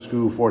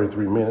school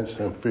 43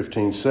 minutes and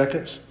 15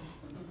 seconds.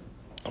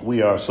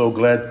 We are so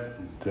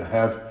glad to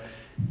have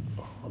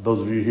those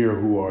of you here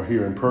who are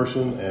here in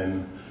person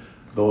and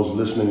those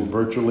listening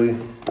virtually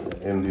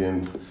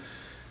in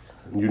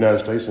the United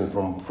States and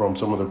from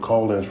some of the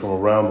call-ins from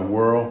around the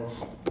world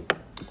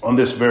on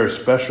this very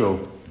special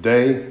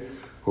day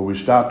where we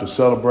stop to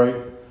celebrate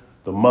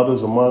the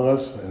mothers among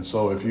us. And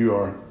so if you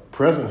are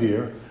present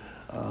here,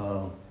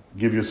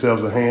 give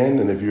yourselves a hand.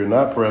 And if you're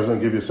not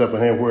present, give yourself a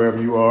hand wherever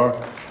you are.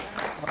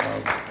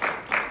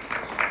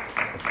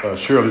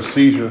 Shirley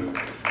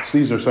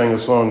Caesar sang a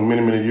song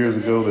many, many years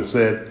ago that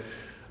said,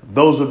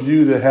 "Those of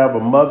you that have a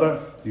mother,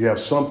 you have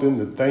something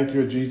to thank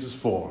your Jesus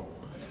for.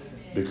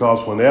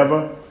 Because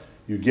whenever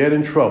you get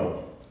in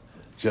trouble,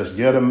 just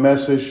get a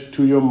message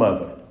to your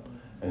mother,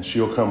 and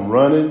she'll come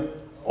running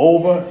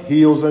over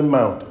hills and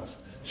mountains.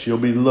 She'll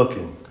be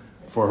looking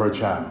for her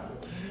child."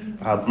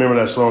 I remember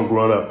that song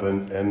growing up,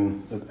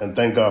 and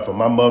thank God for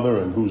my mother,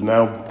 and who's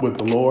now with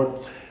the Lord,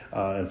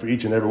 and for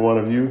each and every one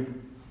of you.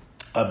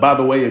 By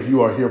the way, if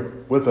you are here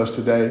with us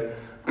today,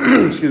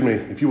 excuse me,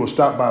 if you will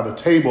stop by the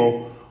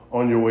table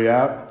on your way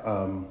out,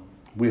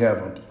 we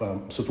have,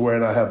 Sister Ware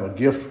and I have a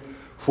gift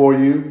for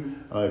you.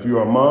 If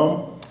you're a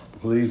mom,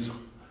 please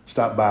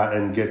stop by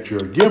and get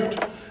your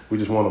gift. We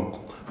just want to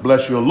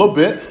bless you a little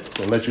bit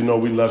and let you know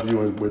we love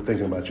you and we're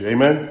thinking about you.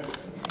 Amen.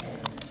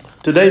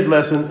 Today's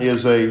lesson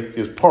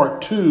is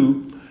part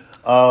 2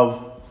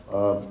 of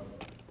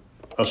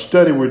a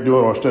study we're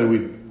doing, or a study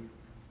we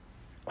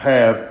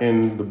have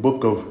in the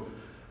book of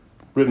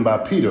written by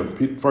Peter,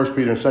 1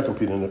 Peter and 2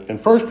 Peter. In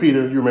 1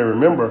 Peter, you may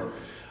remember,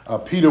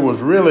 Peter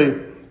was really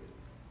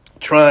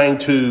trying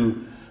to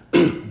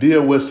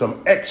deal with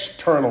some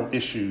external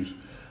issues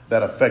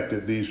that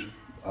affected these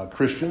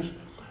Christians.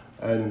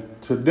 And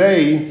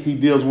today he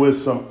deals with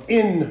some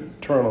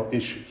internal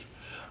issues.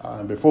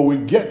 Before we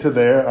get to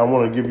there, I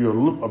want to give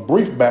you a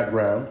brief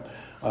background,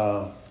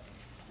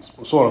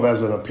 sort of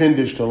as an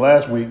appendage to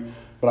last week,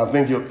 but I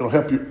think it'll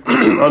help you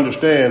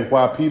understand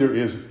why Peter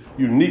is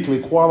uniquely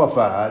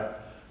qualified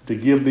to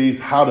give these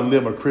how to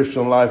live a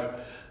Christian life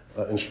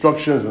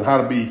instructions and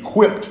how to be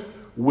equipped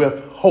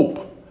with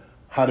hope.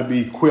 How to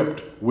be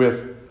equipped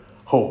with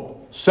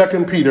hope.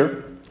 2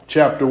 Peter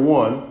chapter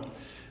 1,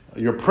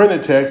 your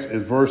printed text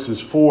is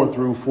verses 4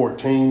 through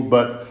 14,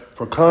 but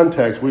for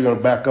context, we're going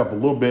to back up a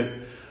little bit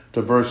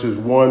to verses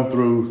 1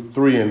 through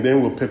 3, and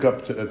then we'll pick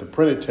up at the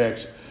printed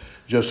text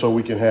just so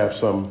we can have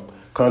some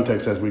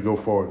context as we go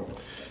forward.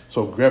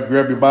 So grab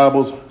your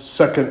Bibles,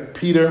 2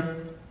 Peter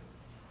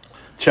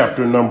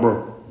chapter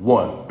number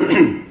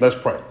 1. Let's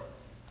pray.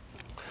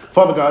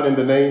 Father God, in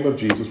the name of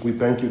Jesus, we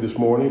thank you this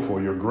morning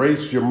for your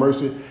grace, your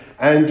mercy,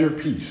 and your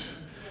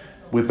peace.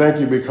 We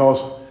thank you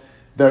because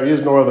there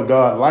is no other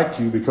God like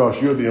you,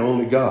 because you're the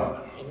only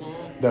God. Amen.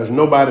 There's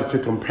nobody to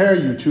compare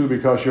you to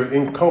because you're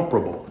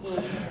incomparable.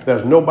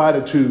 There's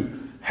nobody to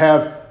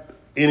have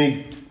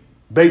any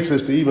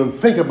basis to even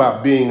think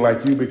about being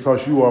like you,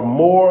 because you are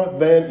more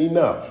than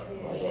enough.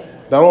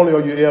 Yes. Not only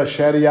are you El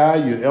Shaddai,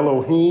 you're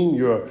Elohim,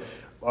 you're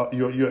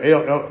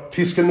El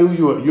Tiskanu,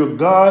 you're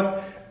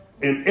God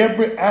in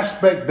every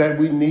aspect that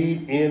we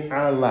need in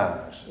our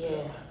lives.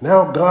 Yes.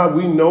 Now, God,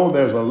 we know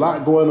there's a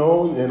lot going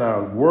on in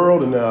our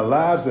world and in our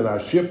lives, and our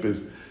ship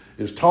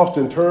is tossed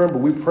and turned, but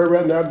we pray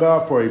right now,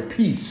 God, for a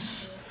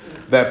peace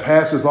that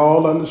passes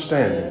all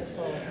understanding. Yes.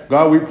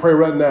 God, we pray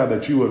right now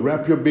that you would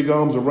wrap your big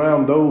arms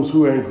around those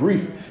who are in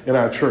grief in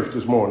our church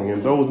this morning,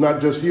 and those not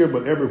just here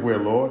but everywhere,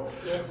 Lord,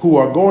 yes, who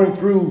are going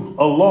through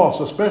a loss,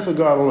 especially,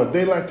 God, on a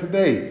day like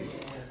today,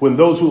 when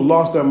those who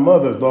lost their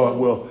mothers, Lord,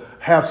 will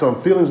have some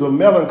feelings of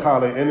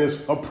melancholy, and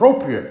it's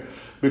appropriate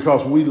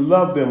because we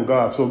love them,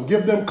 God. So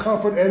give them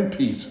comfort and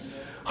peace.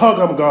 Hug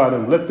them, God,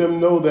 and let them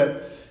know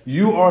that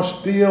you are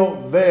still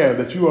there,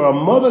 that you are a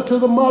mother to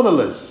the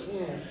motherless.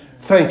 Yeah.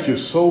 Thank you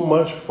so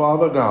much,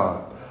 Father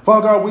God.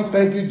 Father God, we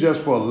thank you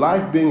just for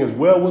life being as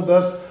well with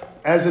us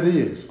as it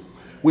is.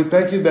 We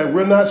thank you that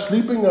we're not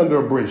sleeping under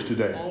a bridge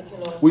today.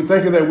 We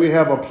thank you that we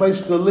have a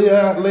place to lay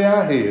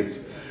our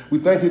heads. We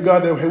thank you,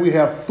 God, that we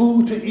have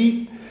food to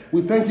eat.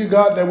 We thank you,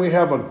 God, that we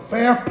have a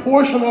fair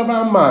portion of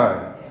our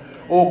mind.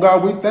 Oh,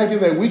 God, we thank you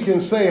that we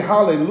can say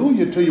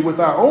hallelujah to you with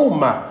our own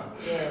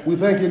mouth. Yes. We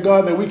thank you,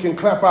 God, that we can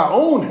clap our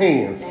own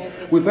hands.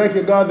 We thank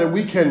you, God, that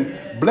we can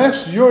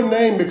bless your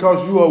name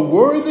because you are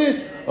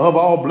worthy of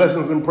all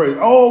blessings and praise.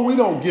 Oh, we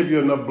don't give you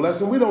enough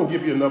blessing. We don't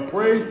give you enough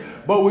praise,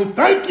 but we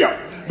thank you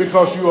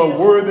because you are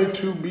worthy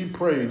to be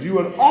praised. You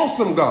are an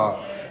awesome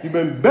God. You've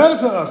been better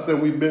to us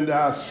than we've been to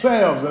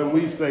ourselves. And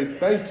we say,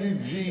 thank you,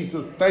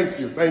 Jesus. Thank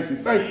you, thank you,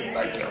 thank you,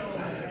 thank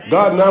you.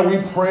 God, now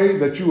we pray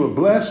that you would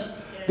bless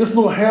this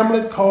little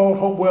hamlet called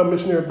Hopewell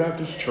Missionary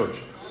Baptist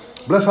Church.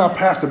 Bless our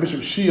pastor,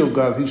 Bishop Shields,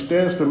 God, as he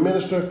stands to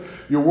minister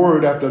your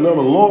word after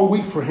another long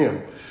week for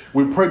him.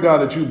 We pray, God,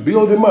 that you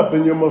build him up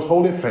in your most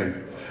holy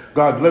faith.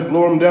 God,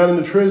 lower him down in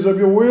the treasures of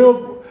your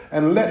will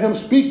and let him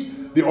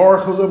speak the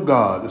oracles of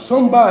God. That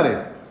somebody,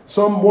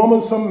 some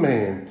woman, some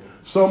man,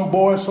 some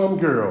boy, some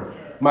girl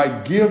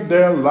might give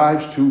their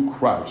lives to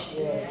Christ.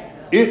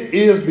 It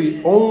is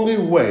the only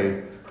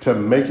way to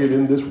make it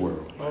in this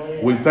world.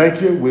 We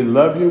thank you, we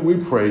love you, we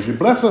praise you.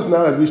 Bless us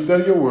now as we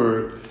study your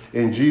word.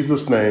 In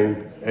Jesus'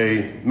 name,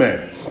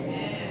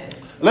 amen.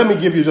 Let me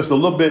give you just a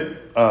little bit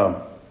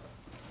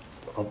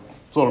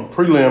sort of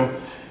prelim,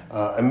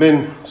 and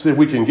then see if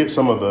we can get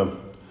some of the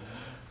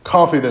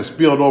coffee that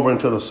spilled over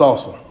into the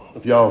salsa.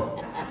 If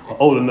y'all are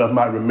old enough,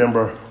 might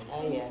remember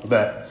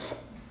that.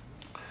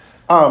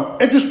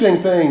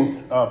 Interesting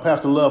thing,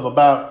 Pastor Love,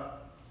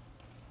 about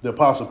the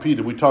Apostle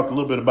Peter. We talked a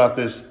little bit about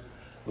this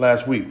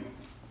last week.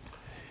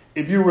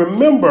 If you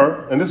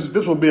remember, and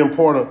this will be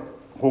important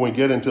when we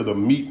get into the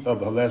meat of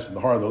the lesson,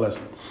 the heart of the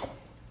lesson.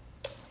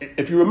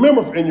 If you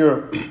remember in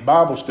your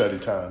Bible study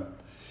time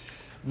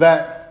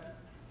that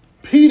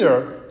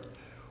Peter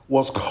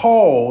was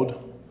called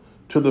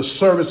to the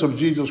service of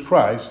Jesus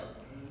Christ,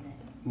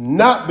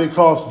 not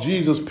because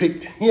Jesus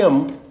picked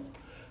him,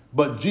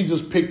 but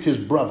Jesus picked his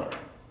brother.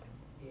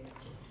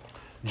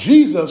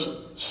 Jesus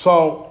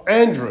saw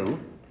Andrew,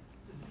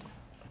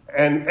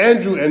 and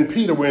Andrew and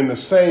Peter were in the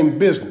same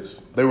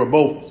business. They were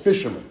both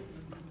fishermen.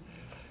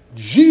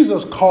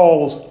 Jesus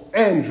calls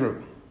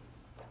Andrew.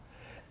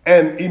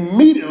 And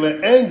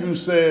immediately Andrew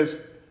says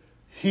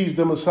he's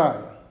the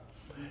Messiah.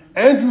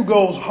 Andrew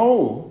goes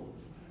home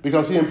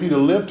because he and Peter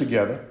live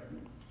together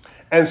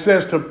and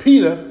says to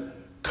Peter,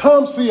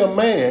 come see a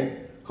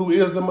man who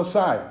is the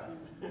Messiah.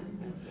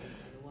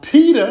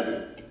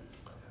 Peter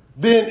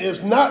then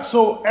is not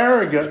so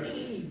arrogant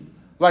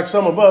like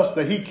some of us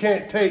that he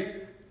can't take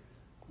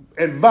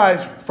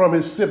advice from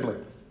his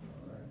sibling.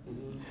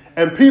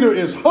 And Peter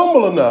is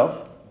humble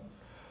enough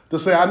to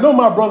say, I know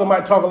my brother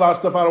might talk a lot of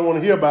stuff I don't want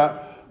to hear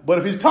about, but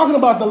if he's talking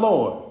about the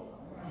Lord,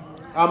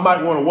 I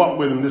might want to walk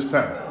with him this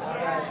time.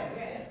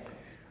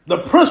 The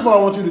principle I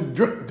want you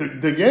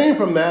to gain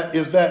from that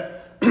is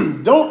that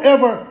don't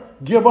ever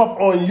give up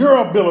on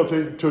your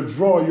ability to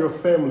draw your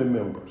family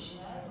members.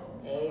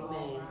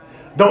 Amen.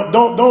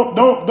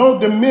 Don't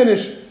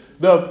diminish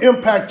the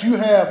impact you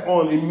have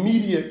on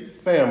immediate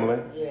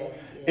family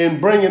in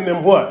bringing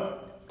them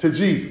what? To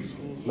Jesus.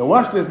 Now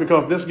watch this,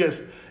 because this gets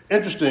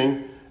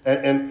interesting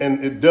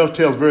and it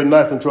dovetails very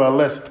nicely into our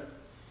lesson.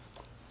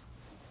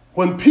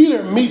 When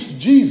Peter meets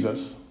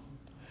Jesus,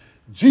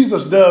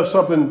 Jesus does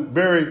something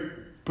very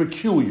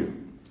peculiar.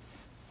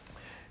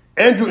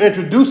 Andrew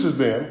introduces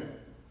them.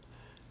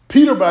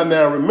 Peter, by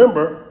now,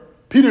 remember,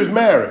 Peter's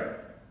married.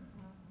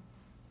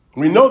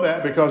 We know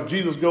that because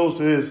Jesus goes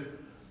to his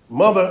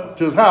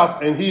house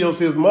and heals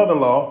his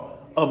mother-in-law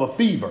of a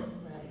fever,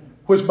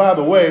 which, by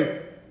the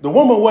way, the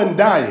woman wasn't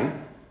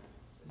dying.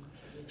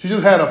 She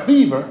just had a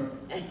fever,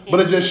 but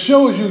it just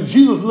shows you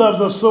Jesus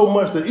loves us so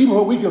much that even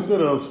what we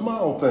consider a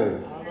small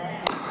thing,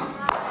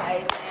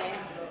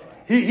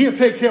 he'll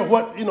take care of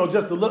what,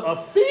 just a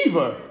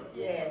fever.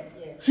 Yes.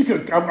 She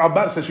could, I'm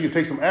about to say she could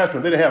take some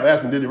aspirin. They didn't have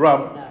aspirin, did they,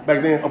 Robert,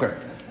 back then? Okay.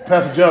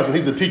 Pastor Johnson,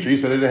 he's a teacher. He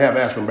said they didn't have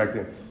aspirin back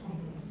then.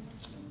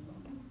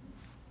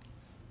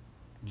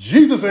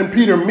 Jesus and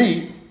Peter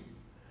meet,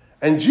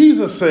 and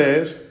Jesus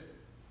says,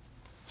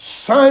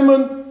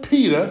 Simon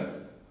Peter,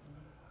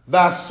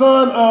 thy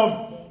son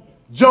of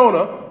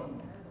Jonah,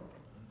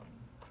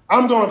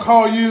 I'm going to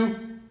call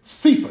you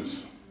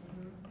Cephas.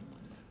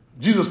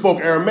 Jesus spoke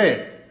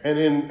Aramaic, and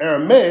in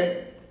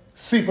Aramaic,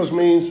 Cephas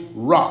means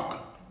rock.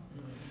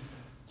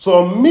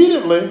 So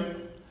immediately,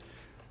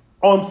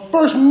 on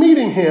first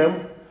meeting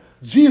him,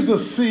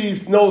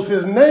 Jesus knows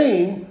his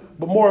name,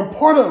 but more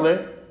importantly,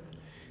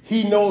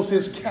 he knows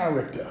his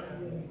character.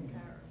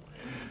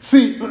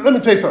 See, let me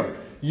tell you something.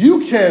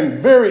 You can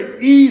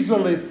very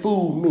easily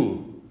fool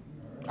me.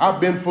 I've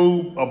been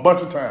fooled a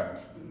bunch of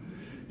times.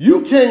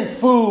 You can't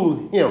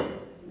fool him.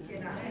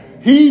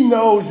 He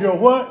knows your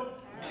what?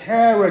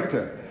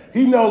 Character.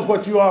 He knows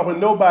what you are when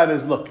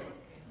nobody's looking.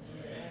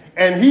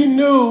 And he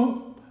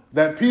knew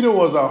that Peter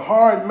was a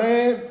hard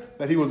man,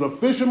 that he was a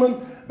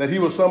fisherman, that he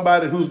was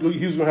somebody he was going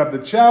to have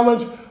to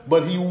challenge,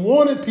 but he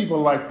wanted people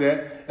like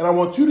that. And I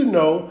want you to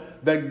know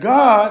that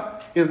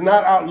God is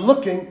not out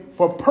looking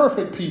for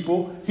perfect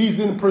people. He's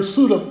in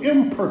pursuit of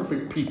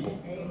imperfect people.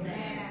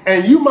 Amen.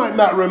 And you might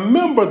not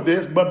remember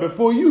this, but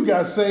before you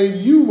got saved,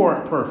 you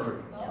weren't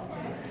perfect.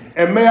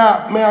 And may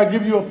I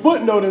give you a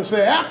footnote and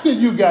say, after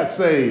you got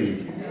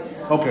saved.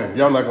 Okay,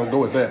 y'all not going to go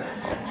with that.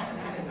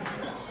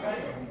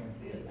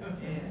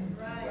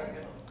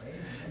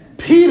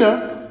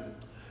 Peter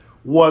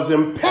was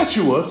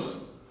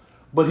impetuous,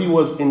 but he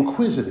was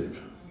inquisitive.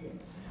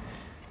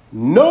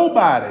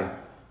 Nobody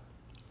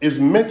is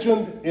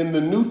mentioned in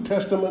the New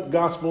Testament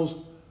Gospels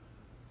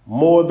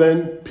more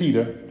than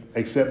Peter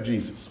except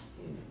Jesus.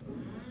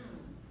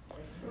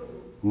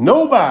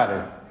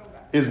 Nobody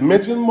is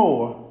mentioned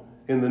more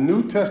in the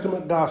New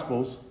Testament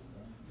Gospels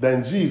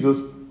than Jesus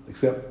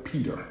except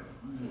Peter.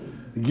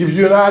 It gives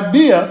you an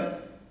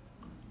idea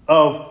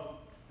of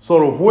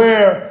sort of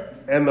where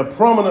and the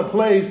prominent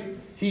place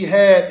he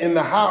had in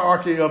the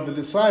hierarchy of the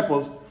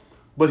disciples,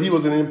 but he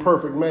was an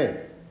imperfect man.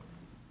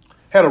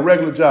 Had a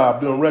regular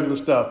job, doing regular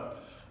stuff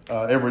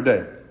every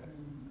day.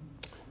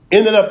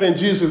 Ended up in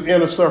Jesus'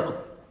 inner circle.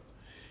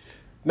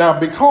 Now,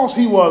 because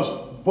he was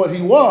what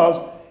he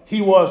was,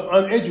 he was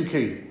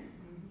uneducated.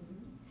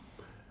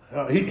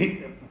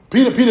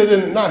 Peter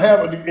did not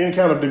have any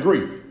kind of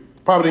degree.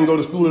 Probably didn't go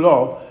to school at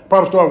all.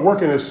 Probably started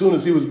working as soon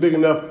as he was big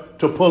enough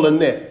to pull a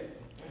net.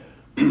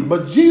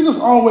 But Jesus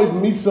always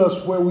meets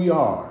us where we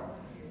are.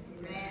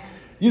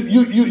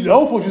 You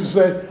old folks used to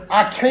say,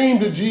 I came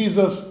to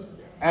Jesus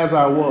as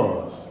I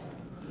was,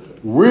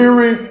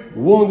 weary,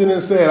 wounded,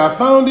 and sad. I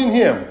found in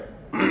him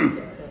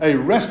a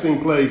resting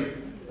place,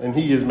 and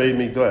he has made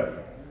me glad.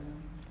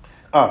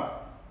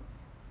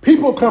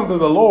 People come to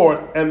the Lord,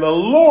 and the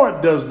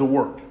Lord does the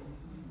work.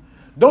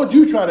 Don't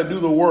you try to do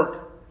the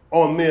work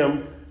on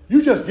them.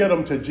 You just get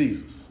them to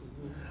Jesus.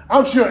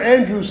 I'm sure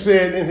Andrew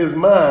said in his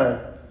mind,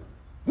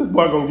 this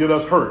boy going to get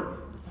us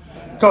hurt.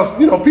 Because,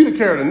 Peter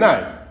carried a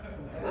knife.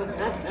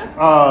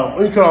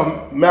 He cut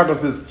off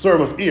Malchus'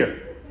 servant's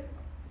ear.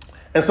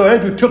 And so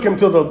Andrew took him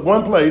to the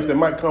one place that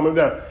might calm him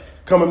down,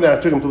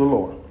 took him to the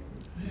Lord.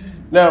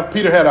 Now,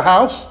 Peter had a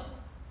house.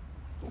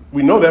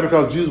 We know that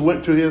because Jesus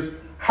went to his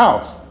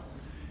house.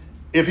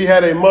 If he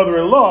had a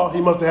mother-in-law,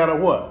 he must have had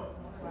a what?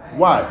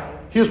 Wife.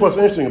 Here's what's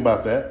interesting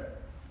about that.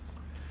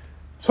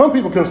 Some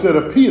people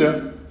consider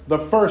Peter the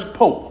first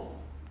pope.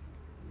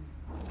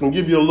 I'm going to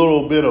give you a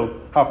little bit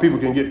of how people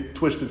can get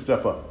twisted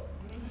stuff up.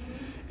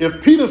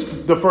 If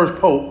Peter's the first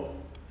pope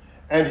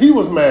and he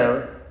was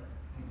married,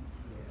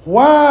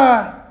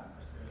 why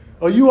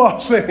are you all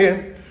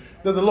saying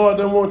that the Lord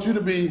doesn't want you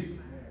to be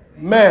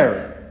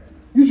married?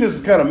 You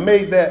just kind of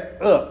made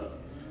that up.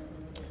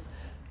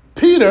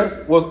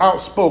 Peter was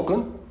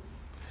outspoken,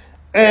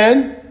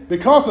 and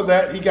because of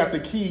that, he got the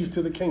keys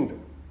to the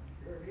kingdom.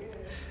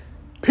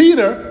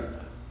 Peter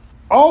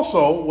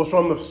also was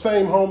from the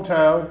same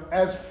hometown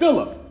as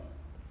Philip,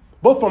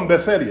 both from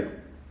Bethsaida.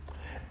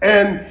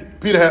 And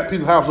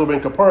Peter's house was over in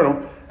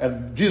Capernaum,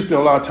 and Jesus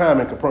spent a lot of time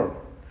in Capernaum.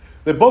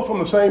 They're both from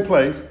the same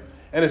place,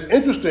 and it's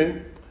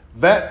interesting,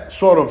 that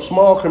sort of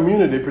small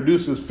community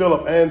produces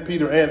Philip and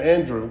Peter and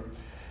Andrew,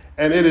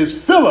 and it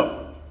is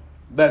Philip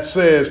that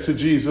says to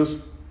Jesus,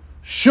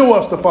 show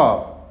us the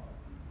Father,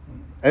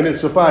 and it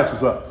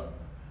suffices us.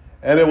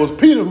 And it was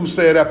Peter who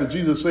said, after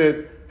Jesus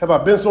said, have I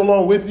been so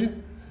long with you,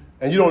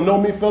 and you don't know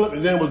me, Philip?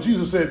 And then it was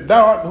Jesus said,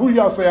 thou art, who do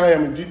y'all say I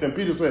am? And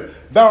Peter said,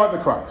 thou art the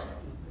Christ,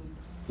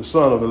 the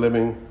Son of the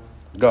living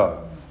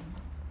God.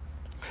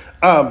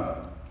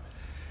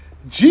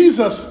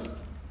 Jesus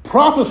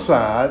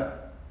prophesied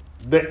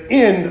the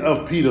end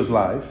of Peter's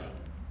life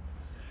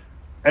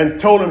and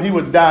told him he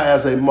would die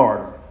as a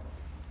martyr.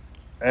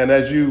 And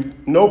as you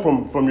know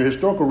from your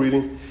historical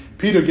reading,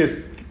 Peter gets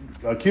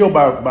killed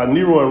by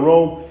Nero in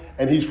Rome,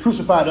 and he's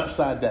crucified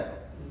upside down.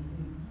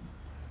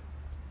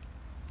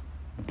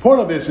 The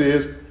point of this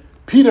is,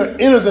 Peter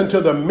enters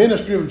into the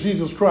ministry of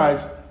Jesus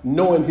Christ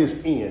knowing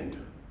his end.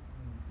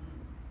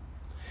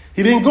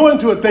 He didn't go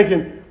into it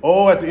thinking,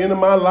 at the end of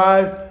my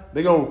life,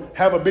 they're going to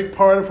have a big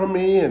party for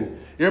me, and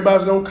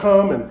everybody's going to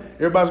come, and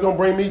everybody's going to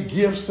bring me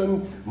gifts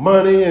and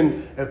money,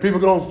 and people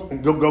are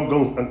going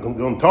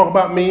to talk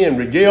about me and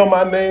regale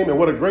my name and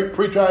what a great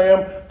preacher I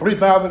am.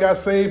 3,000 got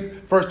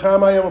saved. First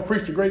time I ever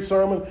preached a great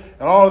sermon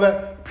and all of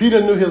that.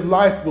 Peter knew his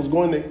life was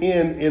going to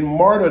end in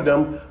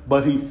martyrdom,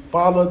 but he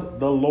followed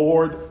the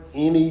Lord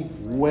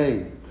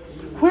anyway.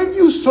 When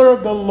you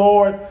serve the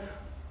Lord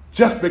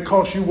just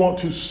because you want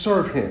to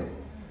serve him,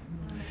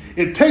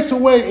 it takes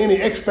away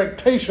any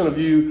expectation of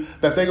you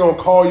that they're going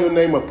to call your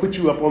name or put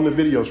you up on the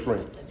video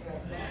screen.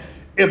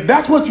 If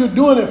that's what you're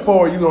doing it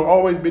for, you're going to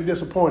always be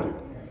disappointed.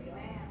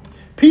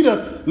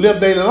 Peter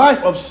lived a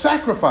life of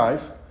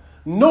sacrifice,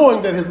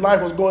 knowing that his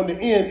life was going to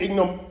end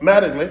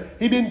ignominiously.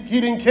 He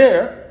didn't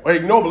care, or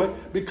ignobly,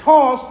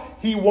 because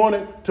he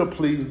wanted to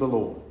please the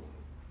Lord.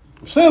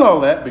 I'm saying all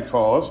that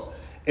because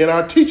in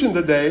our teaching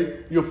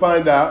today, you'll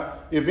find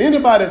out if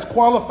anybody's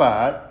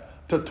qualified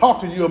to talk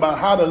to you about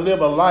how to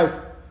live a life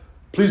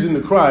pleasing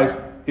to Christ,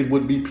 it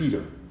would be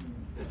Peter.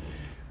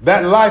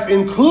 That life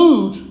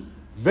includes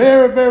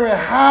very, very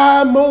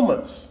high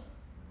moments.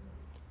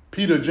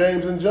 Peter,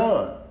 James, and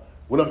John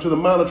went up to the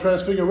Mount of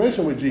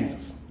Transfiguration with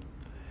Jesus.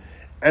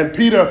 And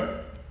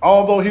Peter,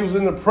 although he was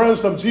in the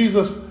presence of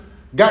Jesus,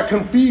 got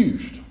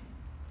confused.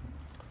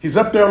 He's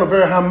up there on a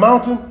very high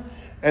mountain,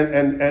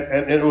 and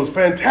it was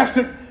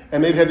fantastic,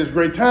 and they'd had this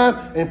great time,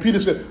 and Peter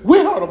said, we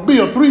ought to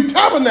build 3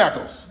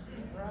 tabernacles.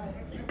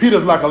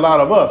 Peter's like a lot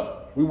of us.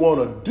 We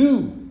want to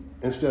do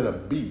instead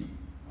of be.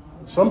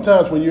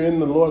 Sometimes when you're in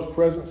the Lord's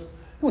presence, you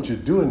don't want you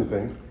to do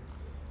anything.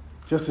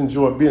 Just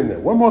enjoy being there.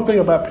 One more thing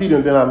about Peter,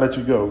 and then I'll let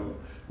you go.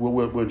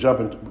 We'll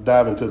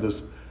dive into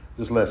this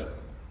lesson.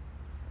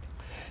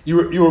 You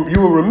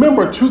will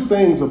remember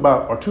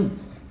 2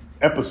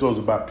 episodes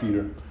about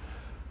Peter.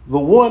 The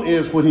one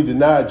is when he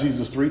denied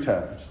Jesus 3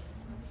 times.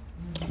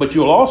 But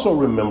you'll also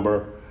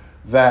remember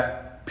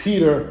that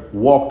Peter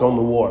walked on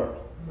the water.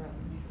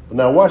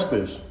 Now watch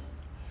this.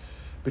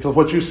 Because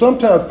what you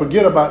sometimes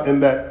forget about in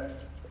that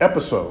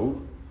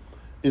episode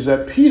is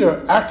that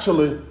Peter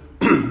actually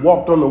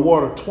walked on the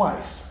water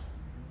twice.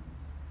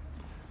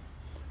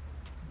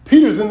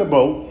 Peter's in the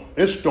boat.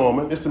 It's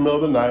storming. It's the middle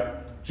of the night.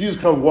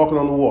 Jesus comes walking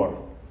on the water.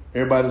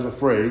 Everybody's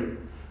afraid.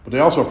 but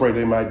they're also afraid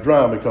they might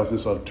drown because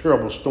it's a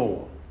terrible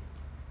storm.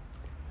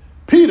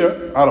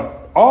 Peter, out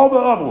of all the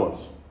other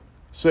ones,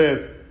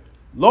 says,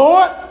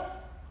 Lord,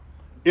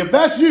 if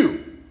that's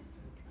you,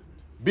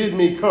 bid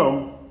me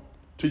come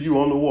to you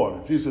on the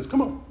water. Jesus says,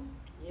 come on.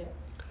 Yeah.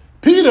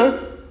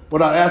 Peter,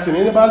 without asking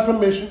anybody's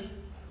permission,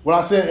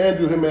 without saying,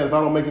 Andrew, hey man, if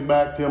I don't make it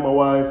back, tell my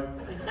wife,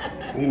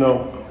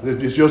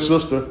 it's your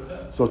sister,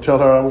 so tell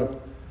her I'm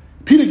going.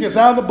 Peter gets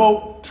out of the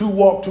boat to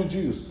walk to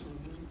Jesus.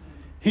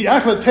 He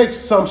actually takes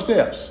some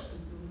steps.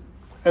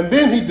 And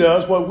then he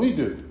does what we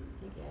do.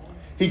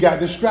 He got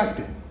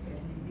distracted.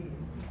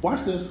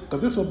 Watch this,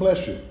 because this will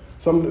bless you.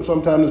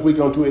 Sometime this week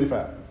on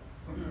 285.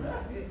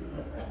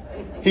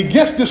 He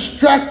gets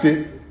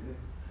distracted,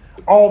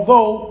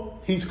 although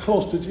he's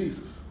close to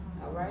Jesus.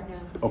 All right now.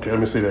 Okay, let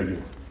me say that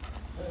again.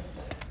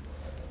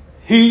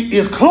 He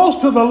is close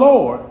to the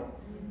Lord,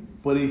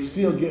 but he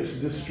still gets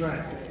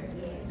distracted.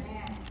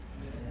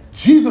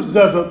 Jesus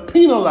doesn't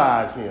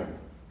penalize him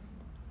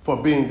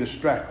for being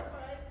distracted.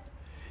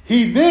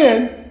 He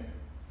then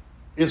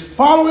is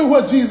following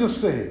what Jesus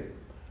said,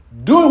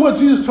 doing what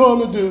Jesus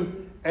told him to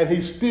do, and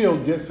he still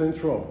gets in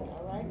trouble.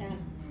 All right now.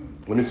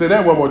 Let me say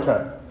that one more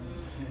time.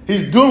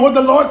 He's doing what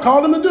the Lord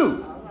called him to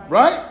do,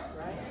 right?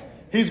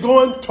 He's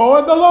going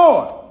toward the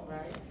Lord,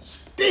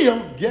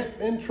 still gets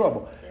in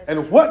trouble.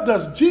 And what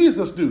does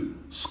Jesus do?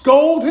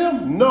 Scold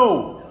him?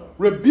 No.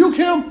 Rebuke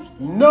him?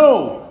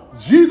 No.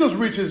 Jesus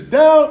reaches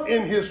down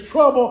in his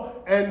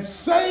trouble and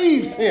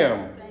saves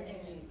him,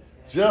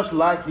 just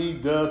like he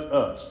does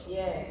us.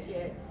 Yes,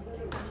 yes.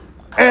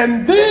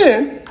 And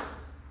then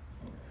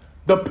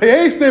the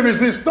pièce de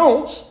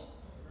résistance,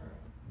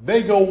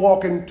 they go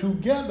walking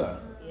together.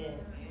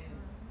 Yes.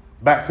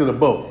 Back to the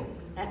boat.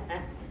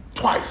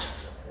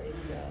 Twice.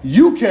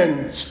 You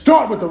can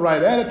start with the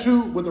right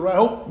attitude, with the right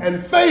hope,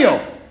 and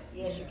fail.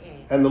 Yes, you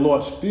can. And the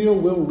Lord still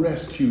will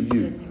rescue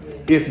you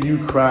if you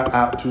cry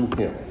out to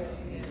him.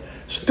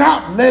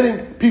 Stop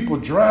letting people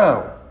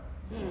drown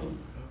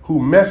who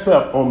mess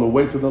up on the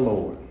way to the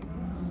Lord.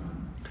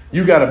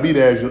 You got to be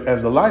there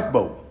as the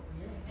lifeboat.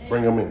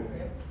 Bring them in.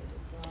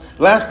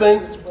 Last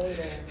thing,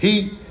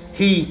 he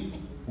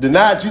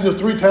denied Jesus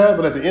 3 times,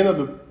 but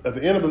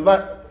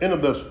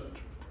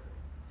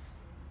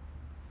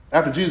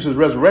after Jesus is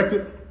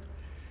resurrected,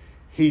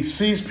 he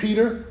sees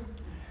Peter,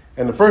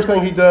 and the first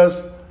thing he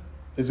does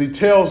is he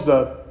tells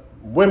the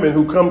women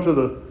who come to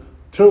the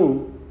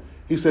tomb,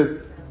 he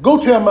says, go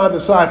tell my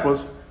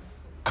disciples,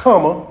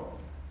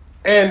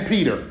 and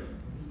Peter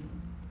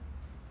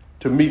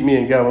to meet me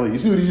in Galilee. You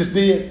see what he just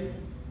did?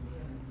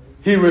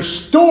 He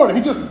restored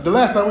him. The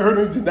last time we heard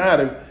him, he denied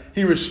him.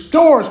 He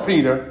restores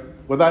Peter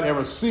without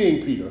ever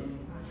seeing Peter.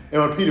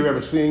 And when Peter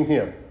ever seeing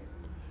him,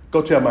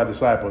 go tell my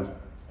disciples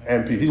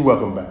and Peter. He's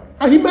welcome back.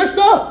 He messed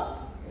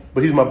up,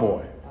 but he's my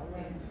boy.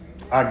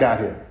 I got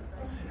him.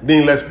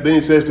 Then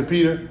he says to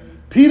Peter,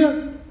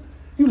 Peter,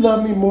 you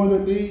love me more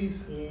than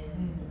these?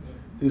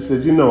 He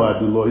said, you know I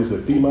do, Lord. He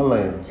said, feed my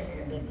lambs.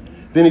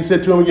 Then he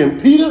said to him again,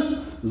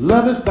 Peter,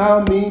 lovest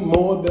thou me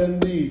more than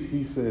these?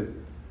 He says,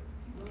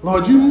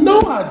 Lord, you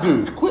know I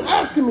do. Quit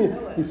asking me.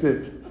 He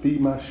said,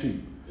 feed my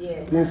sheep.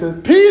 Then he says,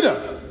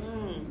 Peter,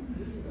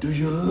 do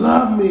you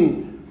love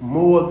me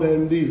more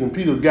than these? And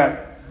Peter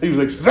he was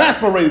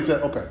exasperated. He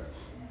said, okay,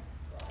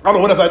 I don't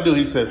know what else I do.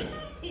 He said,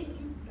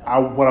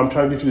 what I'm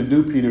trying to get you to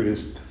do, Peter,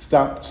 is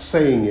stop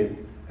saying it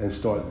and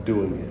start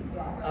doing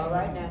it. All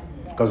right now.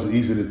 Because it's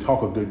easy to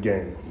talk a good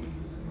game.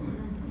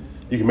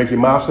 You can make your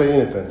mouth say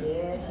anything.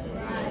 Yes.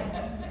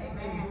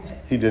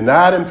 He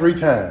denied him 3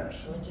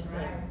 times,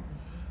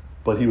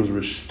 but he was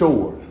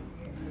restored.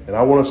 And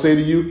I want to say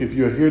to you, if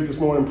you're here this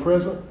morning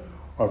present,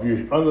 or if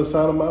you're under the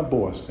sound of my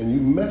voice, and you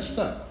messed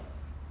up,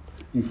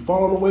 you've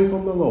fallen away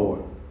from the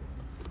Lord,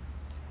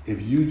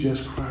 if you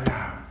just cry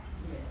out,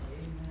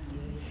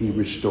 he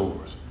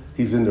restores.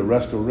 He's in the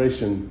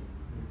restoration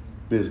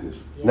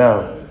business.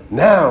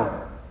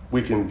 Now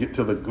we can get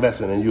to the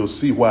lesson, and you'll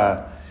see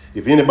why,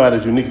 if anybody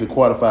is uniquely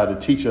qualified to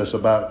teach us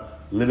about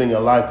living a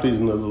life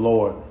pleasing to the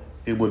Lord,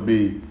 it would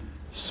be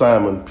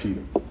Simon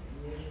Peter.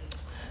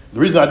 The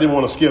reason I didn't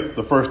want to skip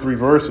the first 3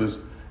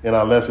 verses in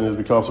our lesson is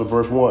because of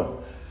verse 1.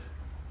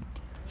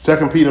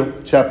 2 Peter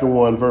chapter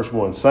 1, verse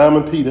 1.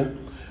 Simon Peter,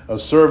 a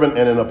servant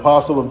and an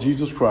apostle of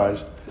Jesus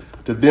Christ,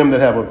 to them that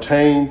have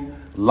obtained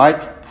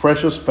like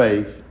precious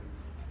faith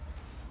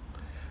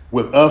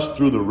with us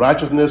through the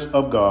righteousness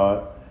of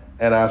God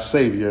and our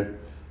Savior,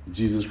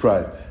 Jesus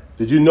Christ.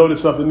 Did you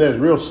notice something that's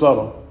real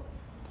subtle?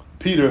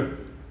 Peter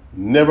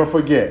never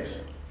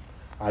forgets,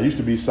 I used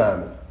to be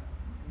Simon.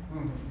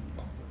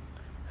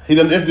 He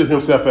doesn't introduce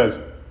himself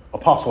as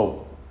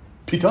Apostle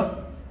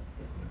Peter,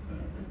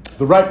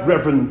 the Right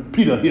Reverend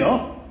Peter here.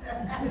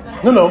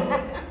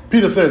 No.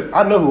 Peter says,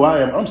 I know who I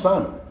am. I'm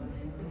Simon.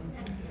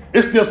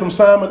 It's still some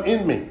Simon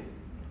in me.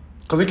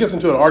 Because he gets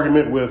into an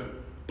argument with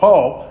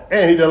Paul,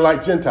 and he doesn't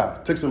like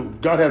Gentiles.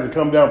 God has to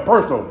come down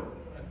personally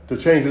to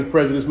change his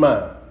prejudiced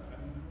mind.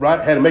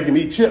 Right? Had to make him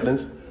eat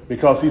chitlins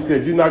because he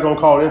said, you're not going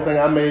to call anything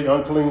I made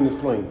unclean is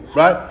clean.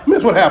 Right? I mean,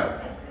 that's what happened.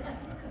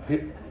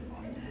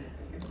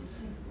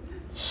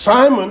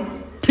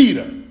 Simon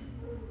Peter,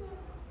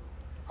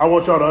 I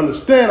want y'all to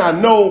understand, I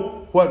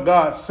know what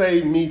God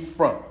saved me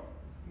from.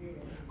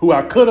 Who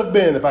I could have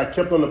been if I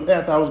kept on the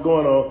path I was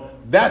going on.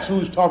 That's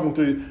who's talking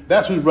to you.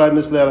 That's who's writing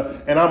this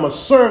letter. And I'm a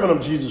servant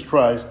of Jesus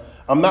Christ.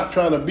 I'm not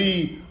trying to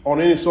be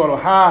on any sort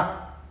of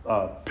high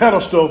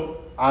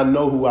pedestal. I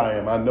know who I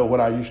am. I know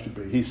what I used to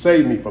be. He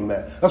saved me from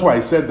that. That's why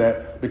he said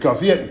that, because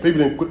people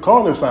didn't quit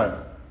calling him Simon.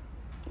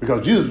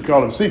 Because Jesus would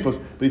call him Cephas,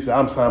 but he said,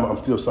 I'm Simon. I'm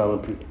still Simon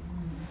Peter.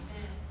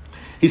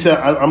 He said,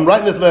 I'm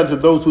writing this letter to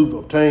those who've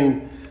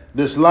obtained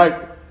this like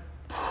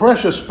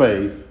precious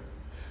faith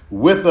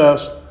with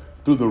us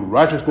through the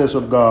righteousness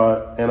of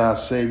God and our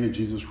Savior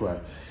Jesus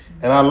Christ.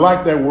 And I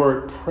like that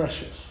word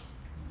precious.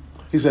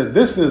 He said,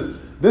 this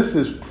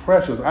is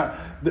precious.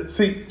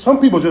 See,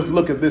 some people just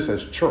look at this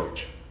as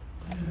church.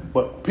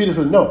 But Peter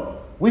said, no,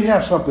 we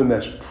have something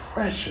that's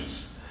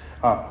precious.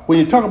 When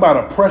you talk about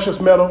a precious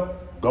metal,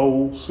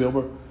 gold,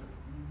 silver,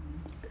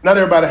 not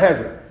everybody has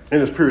it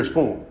in its purest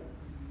form.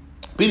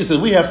 Peter says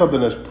we have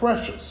something that's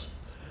precious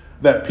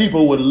that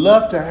people would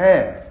love to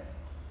have.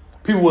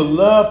 People would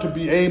love to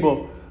be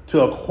able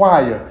to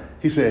acquire.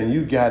 He said, and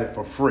you got it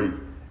for free.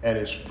 And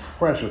it's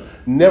precious.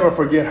 Never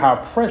forget how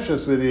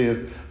precious it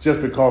is just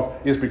because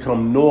it's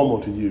become normal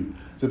to you.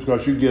 Just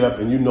because you get up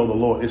and you know the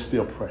Lord, it's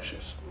still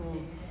precious.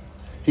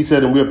 He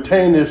said, and we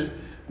obtained this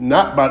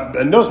not by,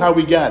 and notice how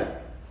we got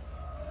it.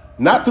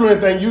 Not through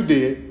anything you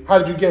did. How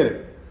did you get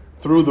it?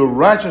 Through the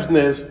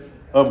righteousness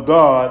of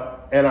God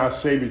and our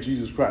Savior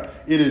Jesus Christ.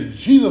 It is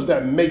Jesus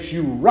that makes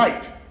you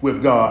right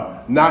with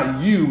God,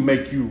 not you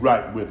make you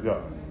right with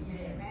God.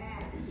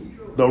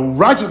 The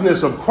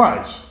righteousness of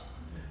Christ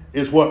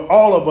is what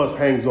all of us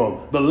hangs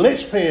on. The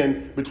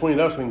linchpin between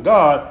us and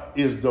God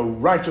is the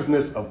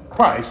righteousness of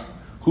Christ,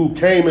 who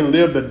came and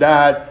lived and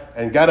died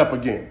and got up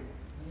again.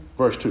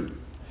 Verse 2.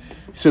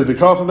 He says,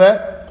 because of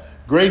that,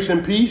 grace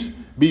and peace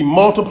be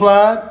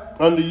multiplied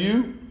unto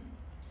you.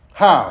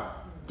 How?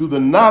 Through the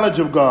knowledge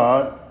of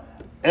God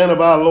and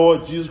of our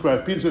Lord Jesus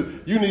Christ. Peter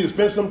says, you need to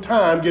spend some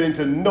time getting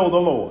to know the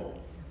Lord.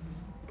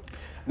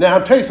 Now,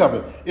 I'll tell you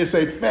something. It's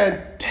a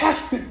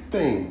fantastic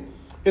thing.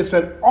 It's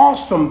an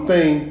awesome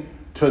thing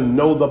to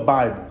know the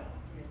Bible.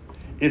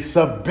 It's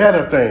a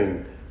better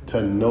thing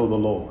to know the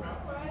Lord.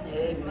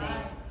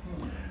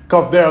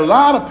 Because there are a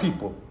lot of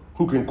people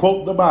who can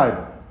quote the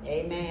Bible.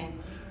 Amen.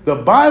 The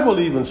Bible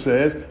even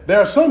says there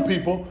are some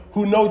people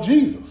who know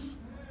Jesus,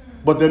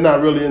 but they're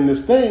not really in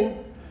this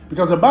thing,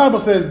 because the Bible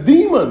says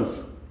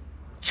demons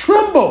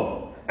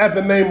tremble at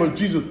the name of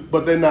Jesus,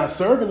 but they're not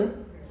serving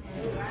him.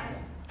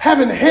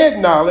 Having head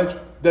knowledge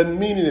doesn't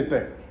mean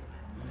anything.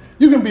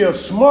 You can be a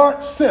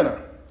smart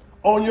sinner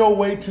on your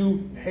way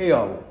to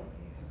hell.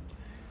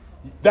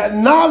 That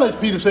knowledge,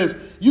 Peter says,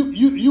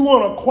 you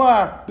want to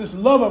acquire this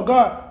love of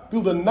God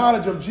through the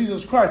knowledge of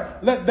Jesus Christ.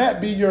 Let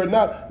that be your,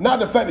 not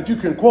the fact that you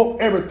can quote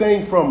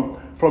everything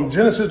from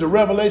Genesis to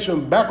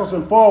Revelation backwards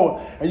and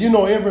forward, and you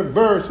know every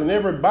verse and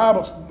every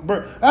Bible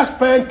verse. That's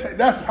fantastic.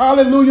 That's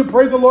hallelujah.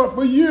 Praise the Lord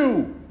for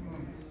you.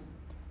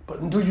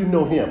 But do you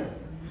know him?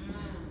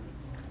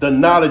 The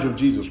knowledge of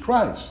Jesus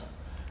Christ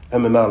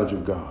and the knowledge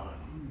of God.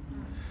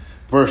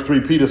 Verse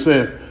 3, Peter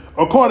says,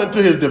 according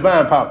to his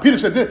divine power. Peter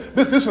said,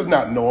 this is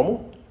not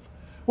normal.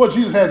 What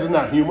Jesus has is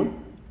not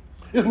human.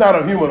 It's not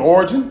of human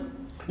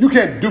origin. You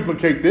can't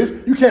duplicate this.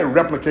 You can't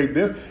replicate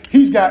this.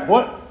 He's got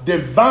what?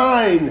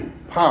 Divine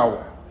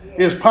power.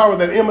 It's power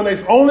that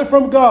emanates only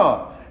from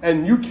God.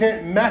 And you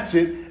can't match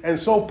it. And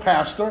so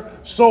pastor,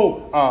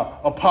 so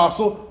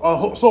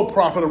apostle, so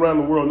prophet around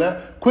the world now,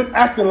 quit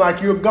acting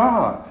like you're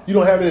God. You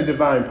don't have any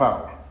divine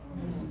power.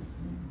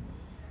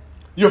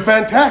 You're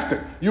fantastic.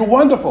 You're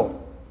wonderful.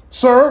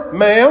 Sir,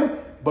 ma'am,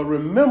 but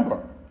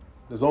remember,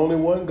 there's only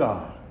one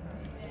God.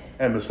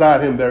 And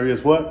beside him there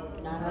is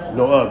what?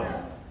 No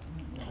other.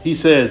 He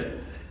says,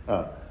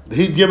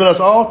 he's given us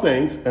all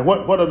things. And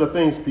what are the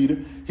things, Peter?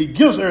 He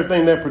gives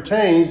everything that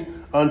pertains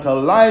unto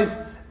life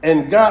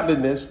and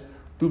godliness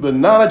through the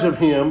knowledge of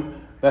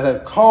him that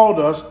hath called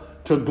us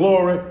to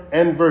glory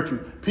and virtue.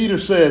 Peter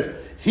says,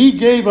 he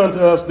gave unto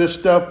us this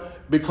stuff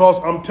because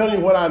I'm telling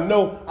you what I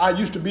know. I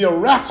used to be a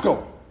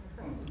rascal.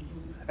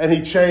 And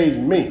he changed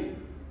me.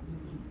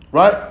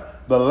 Right?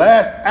 The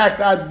last act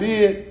I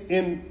did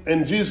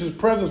in Jesus'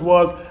 presence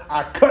was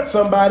I cut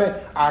somebody,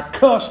 I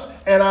cussed,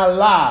 and I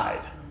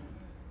lied.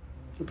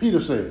 So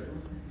Peter said,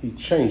 he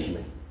changed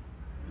me.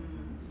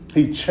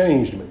 He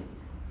changed me.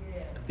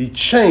 He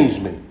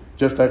changed me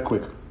just that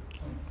quickly.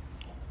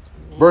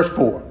 Verse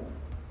 4.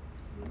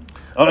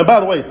 And by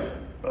the way,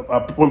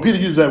 when Peter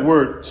uses that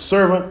word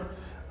servant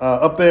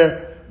up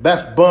there,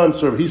 that's bond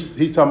servant.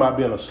 He's talking about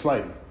being a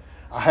slave.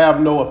 I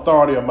have no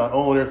authority of my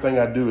own. Everything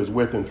I do is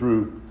with and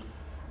through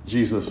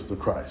Jesus the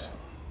Christ.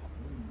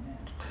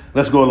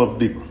 Let's go a little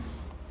deeper.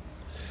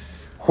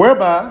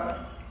 Whereby,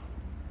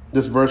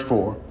 this verse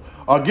 4,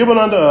 are given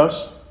unto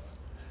us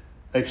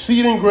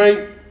exceeding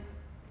great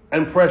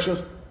and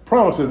precious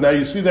promises. Now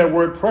you see that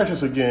word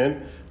precious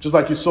again, just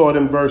like you saw it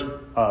in verse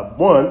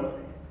 1.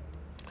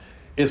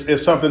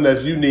 It's something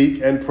that's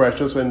unique and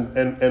precious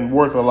and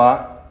worth a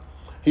lot.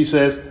 He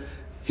says,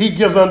 he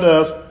gives unto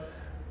us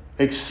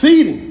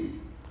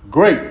exceeding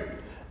great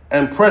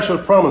and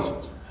precious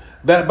promises,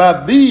 that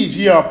by these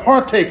ye are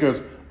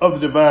partakers of the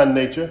divine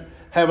nature,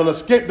 having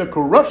escaped the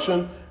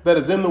corruption that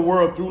is in the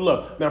world through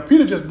lust. Now,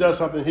 Peter just does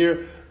something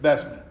here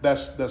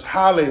that's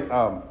highly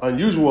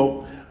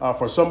unusual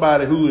for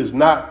somebody who is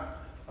not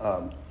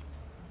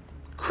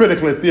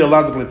critically,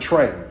 theologically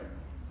trained,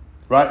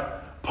 right?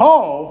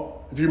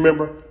 Paul, if you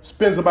remember,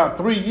 spends about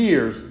 3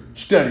 years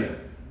studying.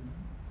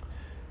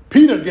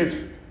 Peter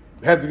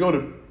has to go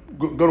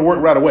to work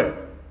right away.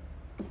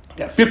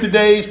 Got 50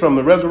 days from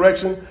the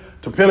resurrection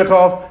to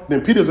Pentecost,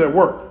 then Peter's at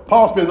work.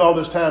 Paul spends all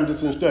this time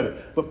just in study.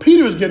 But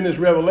Peter is getting this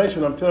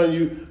revelation, I'm telling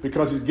you,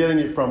 because he's getting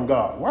it from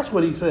God. Watch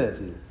what he says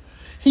here.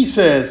 He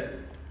says,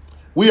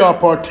 we are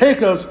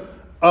partakers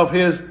of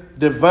his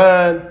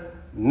divine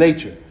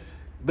nature.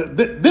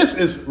 This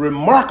is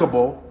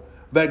remarkable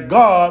that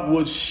God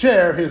would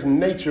share his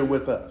nature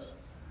with us.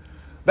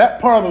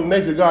 That part of the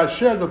nature God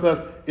shares with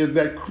us is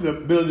the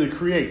ability to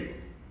create.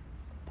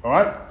 All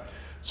right?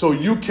 So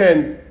you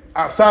can,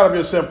 outside of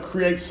yourself,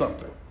 create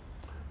something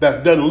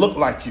that doesn't look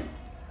like you.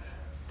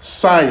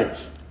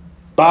 Science,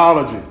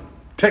 biology,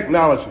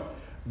 technology.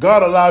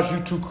 God allows you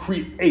to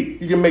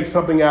create. You can make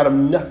something out of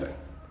nothing.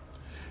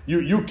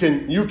 You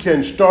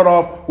can start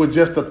off with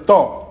just a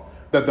thought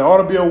that there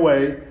ought to be a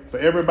way for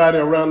everybody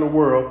around the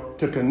world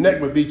to connect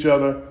with each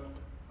other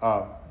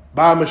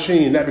by a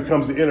machine. That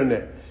becomes the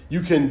internet.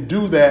 You can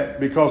do that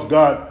because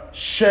God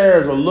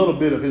shares a little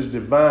bit of his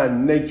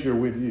divine nature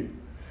with you.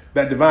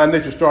 That divine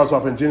nature starts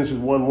off in Genesis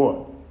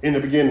 1:1. In the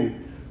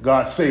beginning,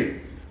 God said.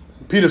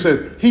 Peter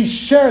says he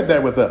shared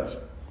that with us.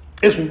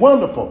 It's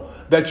wonderful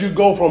that you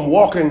go from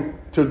walking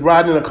to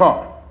riding in a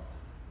car.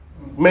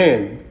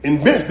 Man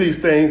invents these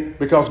things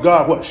because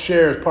God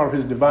shares part of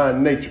his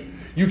divine nature.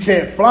 You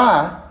can't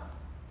fly,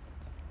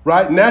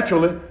 right,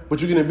 naturally,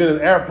 but you can invent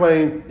an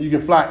airplane and you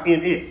can fly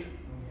in it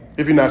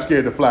if you're not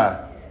scared to fly.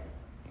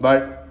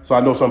 Right? So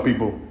I know some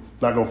people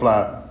not going to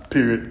fly,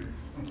 period,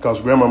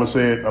 because grandmama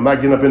said, I'm not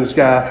getting up in the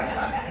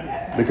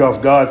sky because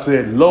God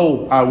said,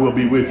 lo, I will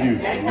be with you.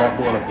 I'm not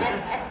going up there.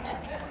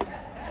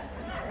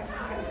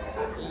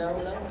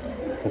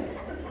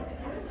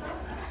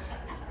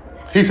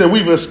 He said,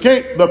 we've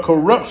escaped the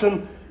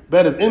corruption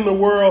that is in the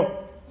world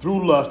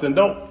through lust. And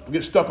don't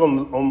get stuck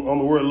on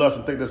the word lust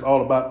and think that's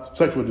all about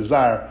sexual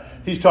desire.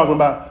 He's talking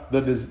about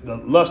the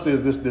lust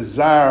is this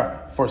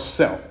desire for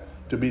self,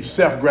 to be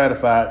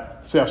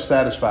self-gratified,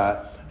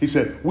 self-satisfied. He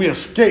said, we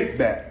escape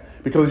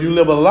that because you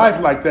live a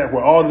life like that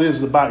where all it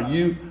is about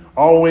you,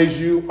 always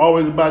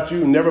about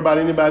you, never about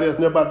anybody else,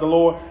 never about the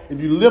Lord. If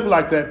you live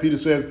like that, Peter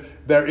says,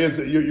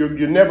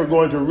 you're never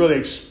going to really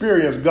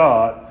experience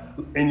God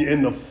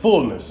in the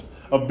fullness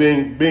of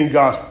being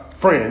God's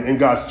friend and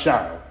God's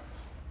child.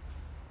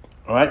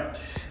 All right?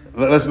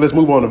 Let's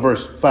move on to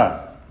verse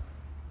 5.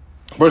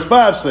 Verse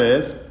 5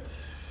 says,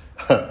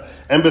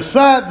 and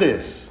beside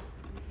this,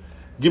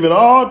 giving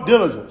all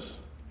diligence,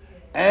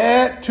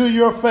 add to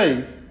your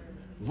faith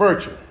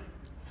virtue,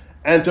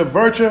 and to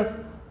virtue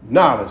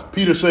knowledge.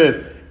 Peter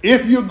says,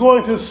 if you're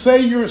going to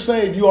say you're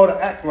saved, you ought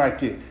to act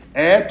like it.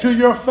 Add to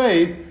your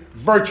faith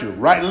virtue,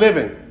 right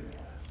living.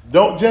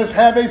 Don't just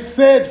have a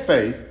said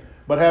faith,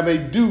 but have a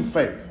do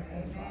faith.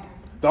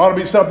 There ought to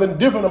be something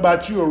different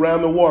about you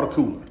around the water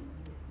cooler.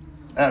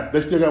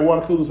 They still got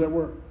water coolers at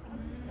work?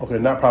 Okay,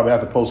 not probably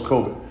after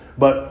post-COVID.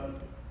 But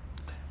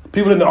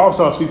people in the office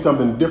ought to see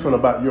something different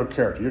about your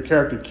character. Your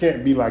character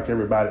can't be like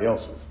everybody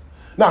else's.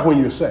 Not when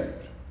you're saved.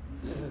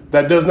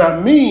 That does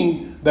not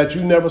mean that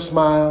you never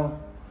smile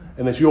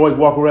and that you always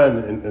walk around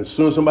and as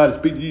soon as somebody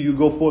speaks to you, you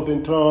go forth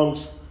in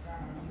tongues.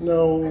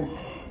 No,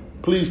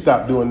 please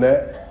stop doing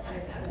that.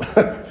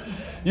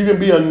 You can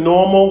be a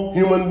normal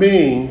human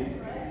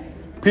being.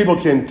 People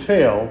can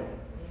tell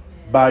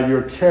by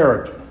your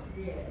character.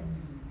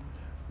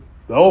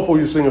 The old folks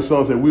used to sing a song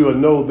that said, we will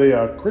know they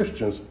are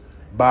Christians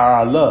by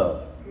our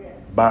love.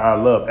 By our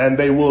love. And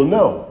they will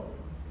know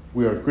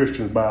we are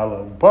Christians by our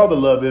love. Part of the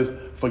love is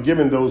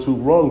forgiving those who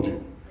wronged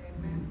you.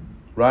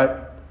 Right?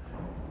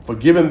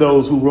 Forgiving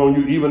those who wrong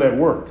you even at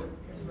work.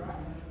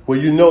 Where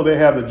you know they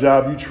have the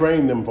job you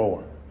trained them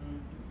for.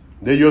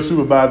 They're your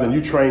supervisor and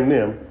you train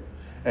them.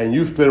 And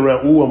you spin around,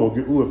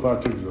 if I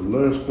take the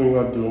last thing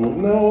I do.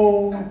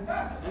 No.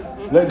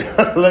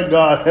 Let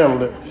God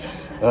handle it.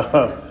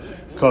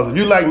 Because if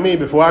you like me,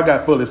 before I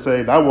got fully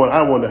saved, I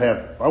want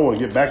to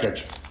get back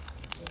at you.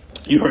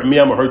 You hurt me,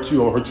 I'm going to hurt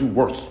you. I'm going to hurt you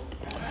worse.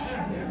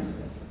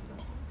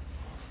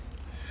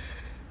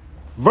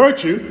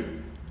 Virtue,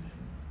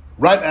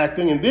 right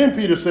acting. And then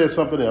Peter says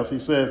something else. He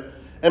says,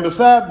 and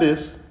beside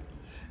this,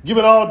 give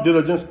it all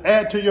diligence,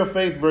 add to your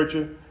faith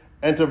virtue,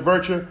 and to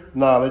virtue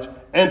knowledge,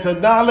 and to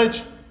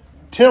knowledge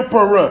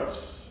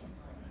temperance.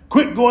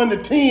 Quit going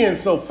to 10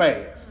 so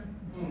fast.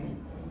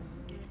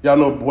 Y'all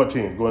know what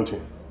 10? Going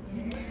 10.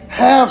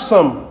 Have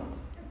some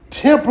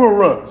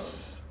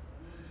temperance.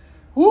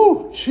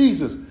 Woo,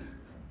 Jesus.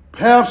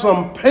 Have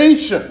some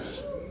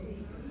patience.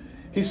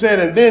 He said,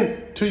 and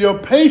then to your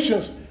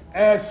patience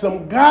add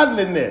some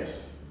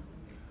godliness.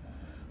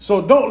 So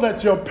don't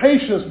let your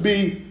patience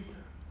be,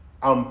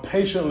 I'm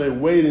patiently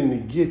waiting to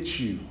get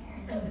you.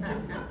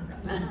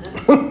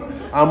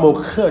 I'm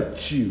going to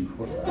cut you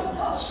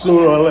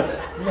sooner or later.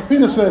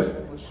 Peter says,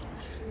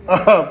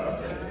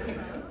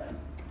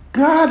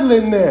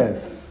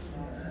 godliness.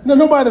 Now,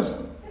 nobody's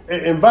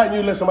inviting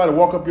you to let somebody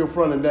walk up your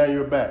front and down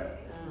your back.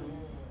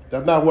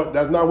 That's not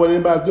what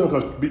anybody's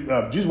doing,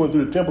 because Jesus went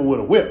through the temple with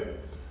a whip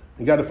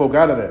and got the folk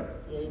out of there.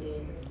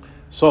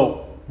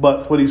 So,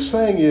 but what he's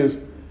saying is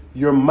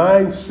your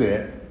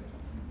mindset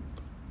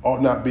ought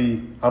not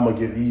be, I'm going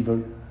to get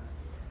even.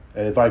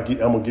 And if I'm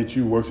going to get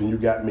you worse than you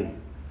got me.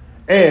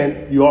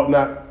 And you ought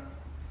not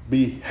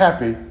be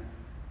happy.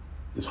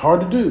 It's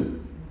hard to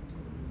do.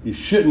 You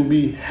shouldn't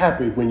be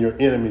happy when your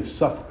enemy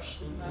suffers.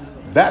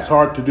 That's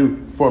hard to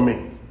do for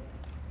me.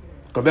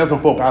 Because there's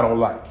some folk I don't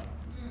like.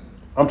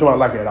 I'm talking about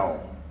like at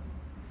all.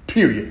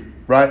 Period.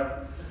 Right?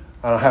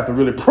 I have to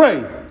really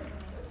pray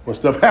when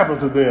stuff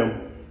happens to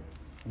them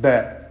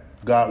that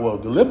God will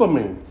deliver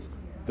me,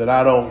 that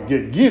I don't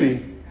get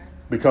giddy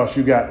because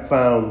you got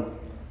found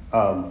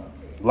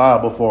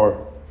liable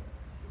for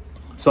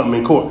something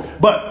in court.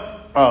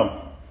 But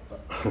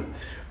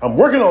I'm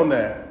working on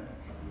that.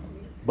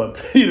 But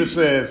Peter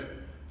says,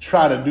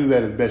 try to do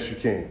that as best you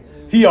can.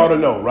 He ought to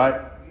know, right?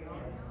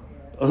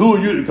 Who are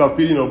you? Because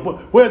Peter,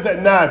 where's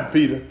that knife,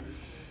 Peter?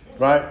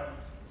 Right?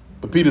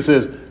 But Peter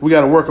says, we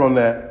got to work on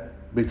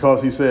that,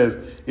 because he says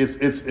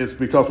it's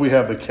because we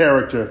have the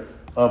character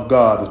of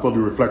God that's supposed to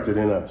be reflected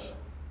in us.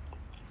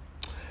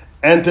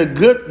 And to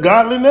good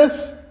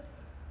godliness,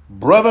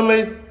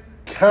 brotherly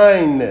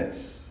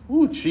kindness.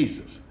 Ooh,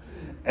 Jesus.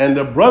 And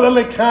to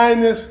brotherly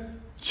kindness,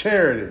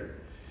 charity.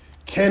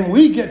 Can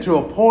we get to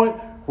a point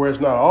where it's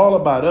not all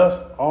about us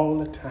all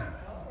the time?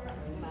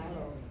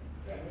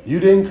 You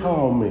didn't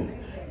call me.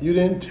 You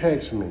didn't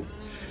text me.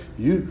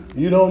 You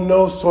don't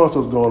know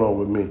so-and-so's going on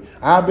with me.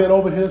 I've been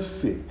over here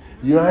sick.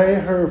 I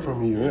ain't heard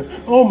from you.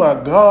 Oh, my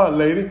God,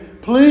 lady,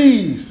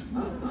 please.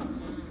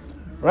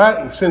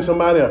 Right? Send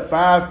somebody a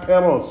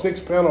 5-panel, a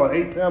 6-panel,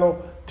 an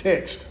 8-panel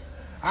text.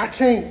 I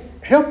can't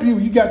help you.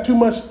 You got too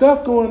much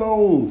stuff going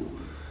on.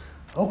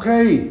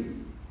 Okay.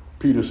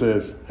 Peter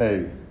says,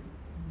 hey,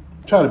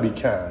 try to be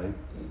kind.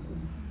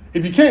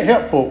 If you can't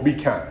help folk, be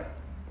kind.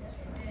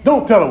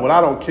 Don't tell them, well,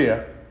 I don't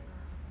care.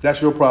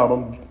 That's your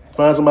problem.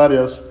 Find somebody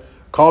else.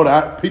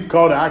 People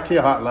call the I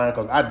care hotline,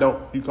 because I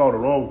don't. You call the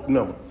wrong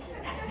number.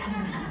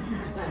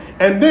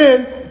 And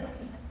then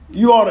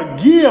you ought to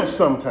give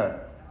sometime,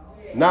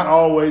 not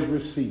always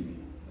receive.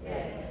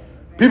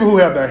 People who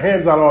have their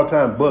hands out all the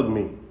time bug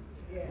me.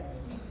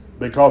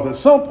 Because at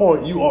some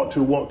point you ought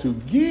to want to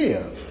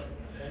give.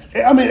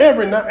 I mean,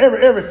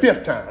 every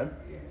fifth time,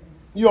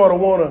 you ought to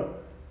want to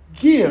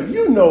give.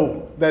 You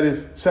know that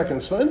it's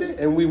second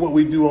Sunday, and what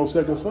we do on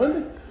second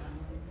Sunday.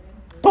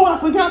 Oh, I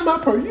forgot my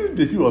purse. You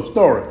did you a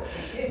story.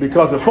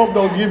 Because if folk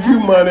don't give you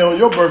money on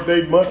your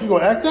birthday month, you're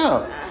going to act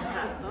out.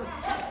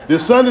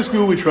 This Sunday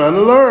school, we're trying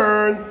to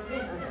learn.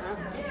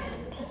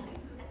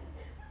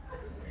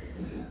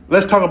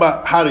 Let's talk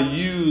about how to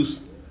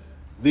use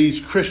these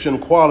Christian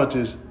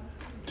qualities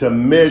to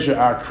measure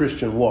our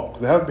Christian walk.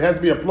 There has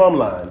to be a plumb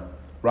line,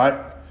 right?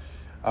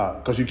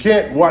 Because you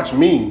can't watch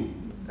me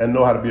and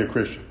know how to be a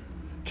Christian.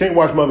 Can't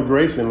watch Mother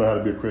Grace and know how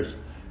to be a Christian.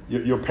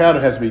 Your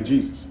pattern has to be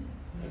Jesus.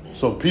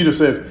 So Peter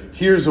says,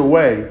 here's a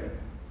way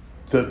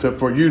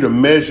for you to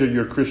measure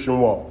your Christian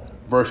walk.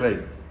 Verse 8.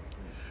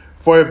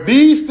 For if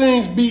these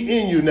things be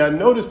in you, now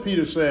notice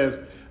Peter says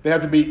they have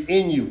to be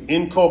in you,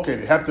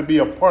 inculcated, have to be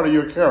a part of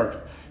your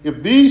character.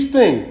 If these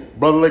things,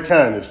 brotherly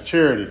kindness,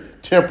 charity,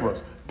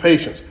 temperance,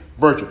 patience,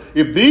 virtue,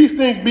 if these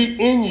things be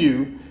in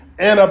you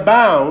and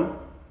abound,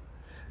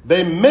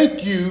 they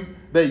make you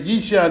that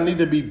ye shall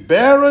neither be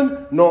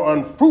barren nor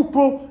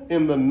unfruitful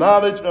in the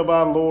knowledge of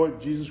our Lord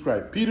Jesus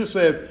Christ. Peter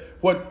says,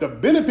 what the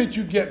benefit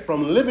you get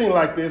from living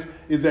like this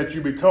is that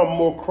you become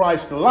more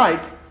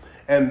Christ-like,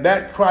 and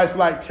that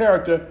Christ-like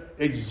character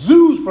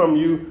exudes from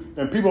you,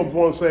 and people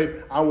want to say,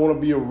 I want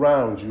to be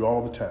around you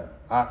all the time.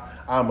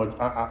 I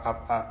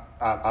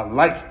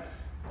like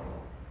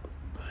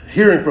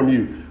hearing from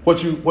you.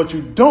 What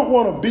you don't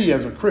want to be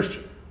as a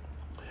Christian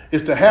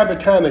is to have the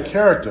kind of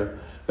character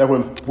that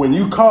when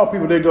you call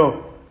people, they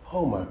go,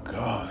 oh my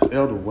God,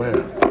 Elder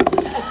Webb.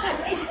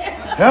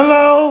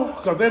 Hello,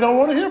 because they don't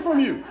want to hear from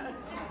you.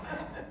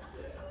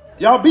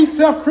 Y'all be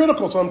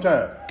self-critical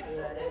sometimes.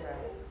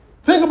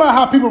 Think about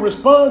how people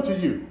respond to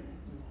you.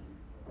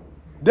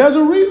 There's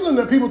a reason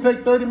that people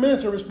take 30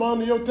 minutes to respond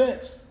to your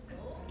text.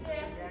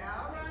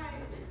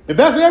 If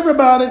that's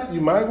everybody, you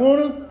might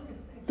want to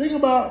think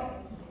about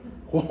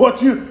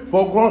what you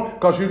folk going,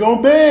 because you're going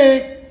to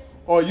beg,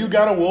 or you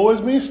got a woe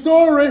is me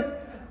story,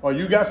 or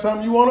you got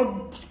something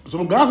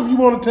some gossip you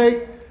want to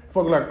take.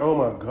 Folk are like, oh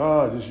my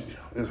God,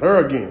 it's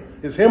her again.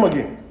 It's him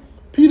again.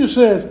 Peter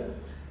says,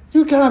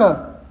 you got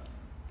to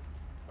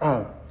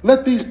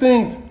let these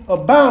things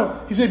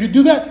abound. He said, if you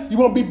do that, you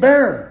won't be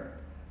barren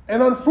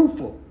and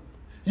unfruitful.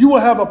 You will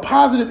have a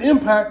positive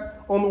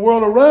impact on the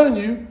world around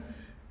you,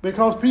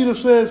 because Peter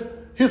says,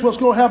 here's what's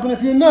going to happen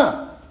if you're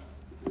not.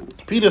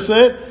 Peter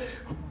said,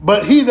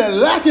 But he that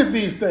lacketh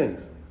these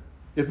things,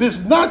 if this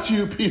is not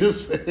you, Peter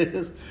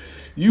says,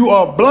 you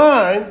are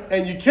blind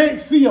and you can't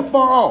see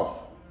afar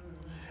off,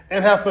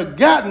 and have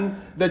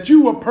forgotten that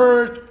you were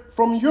purged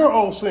from your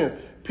old sin.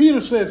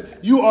 Peter says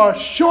you are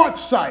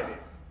short-sighted.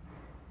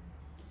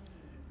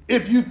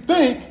 If you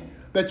think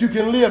that you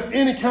can live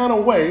any kind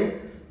of way,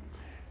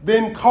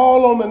 then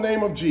call on the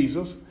name of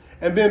Jesus,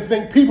 and then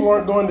think people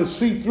aren't going to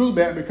see through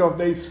that because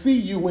they see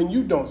you when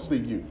you don't see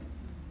you.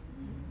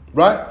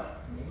 Right?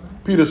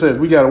 Peter says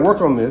we got to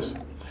work on this.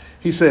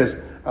 He says,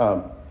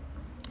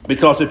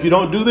 because if you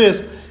don't do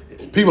this,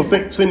 people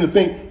seem to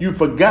think you've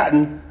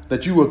forgotten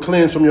that you were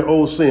cleansed from your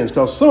old sins.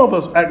 Because some of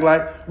us act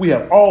like we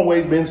have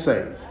always been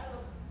saved.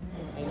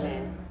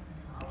 Amen.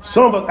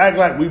 Some of us act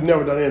like we've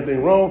never done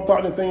anything wrong,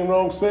 thought anything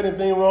wrong, said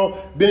anything wrong,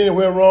 been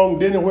anywhere wrong,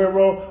 did anywhere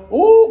wrong.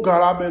 Oh,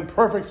 God, I've been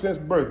perfect since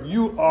birth.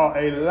 You are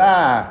a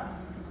lie.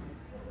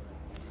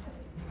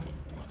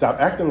 Stop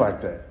acting like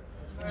that.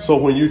 So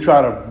when you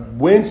try to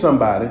win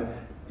somebody,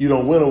 you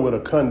don't win them with a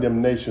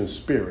condemnation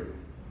spirit.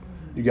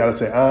 You got to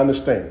say, I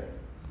understand.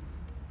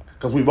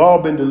 Because we've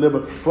all been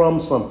delivered from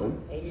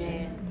something.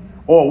 Amen.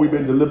 Or we've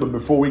been delivered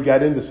before we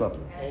got into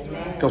something.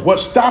 Because what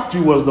stopped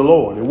you was the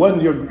Lord. It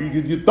wasn't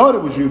you thought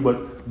it was you,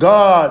 but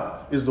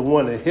God is the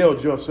one that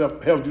held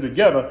you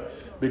together.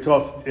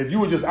 Because if you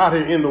were just out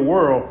here in the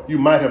world, you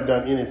might have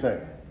done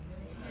anything.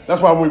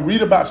 That's why when we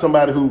read about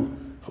somebody who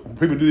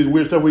people do this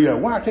weird stuff, we go,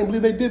 wow, I can't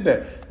believe they did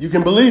that. You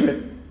can believe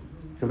it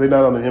if they're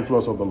not under the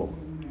influence of the Lord.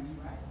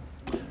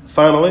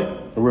 Finally,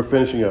 and we're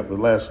finishing up the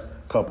last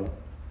couple.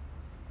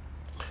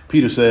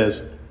 Peter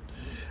says,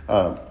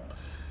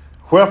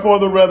 wherefore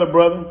the rather,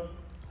 brethren,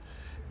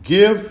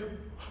 give,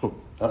 and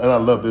I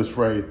love this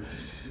phrase,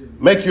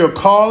 make your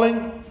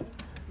calling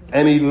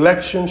and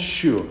election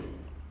sure.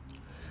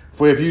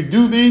 For if you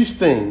do these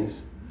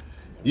things,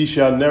 ye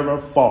shall never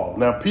fall.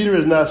 Now, Peter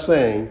is not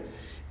saying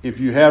if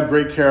you have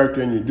great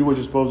character and you do what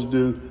you're supposed to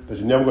do, that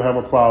you're never going to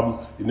have a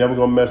problem, you're never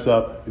going to mess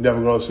up, you're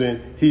never going to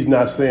sin. He's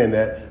not saying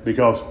that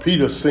because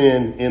Peter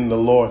sinned in the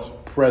Lord's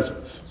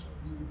presence.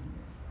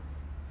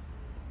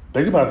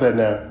 Think about that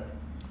now.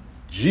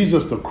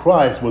 Jesus the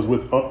Christ was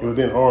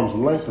within arm's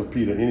length of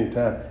Peter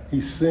anytime.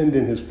 He sinned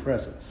in his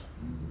presence.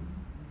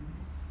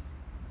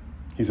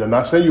 He said, I'm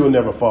not saying you will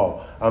never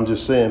fall. I'm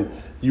just saying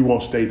you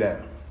won't stay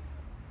down.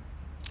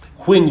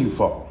 When you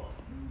fall,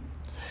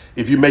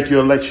 if you make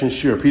your election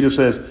sure, Peter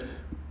says,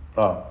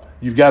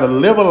 you've got to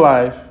live a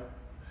life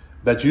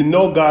that you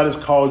know God has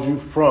called you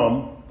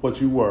from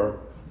what you were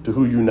to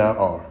who you now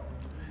are.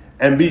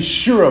 And be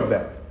sure of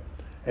that.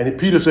 And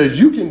Peter says,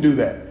 you can do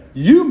that.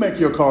 You make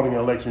your calling and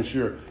election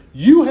sure.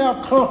 You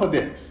have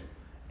confidence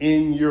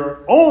in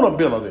your own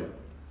ability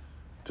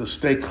to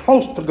stay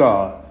close to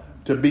God,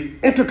 to be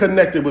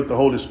interconnected with the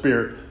Holy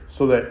Spirit,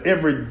 so that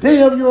every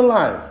day of your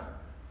life,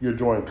 you're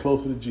drawing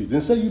closer to Jesus.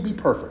 Didn't say you'd be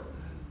perfect,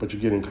 but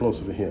you're getting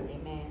closer to him.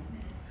 Amen.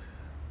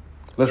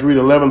 Let's read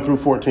 11 through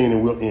 14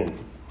 and we'll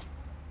end.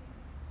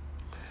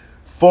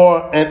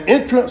 For an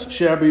entrance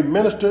shall be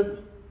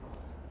ministered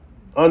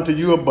unto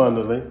you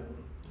abundantly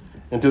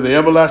into the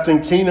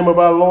everlasting kingdom of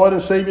our Lord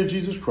and Savior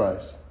Jesus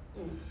Christ.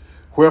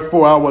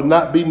 Wherefore I will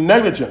not be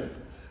negligent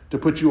to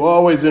put you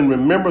always in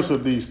remembrance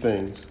of these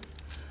things,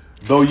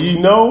 though ye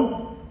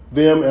know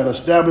them and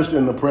established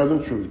in the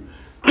present truth.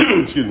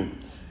 Excuse me.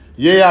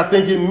 Yea, I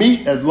think it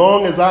meet, as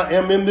long as I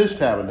am in this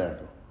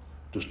tabernacle,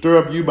 to stir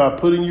up you by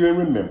putting you in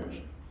remembrance,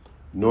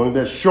 knowing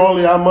that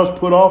surely I must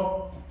put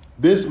off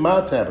this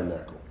my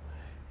tabernacle,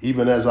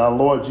 even as our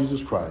Lord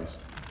Jesus Christ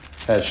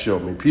has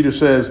showed me. Peter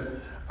says,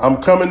 I'm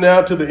coming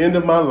now to the end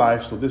of my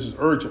life, so this is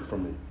urgent for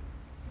me.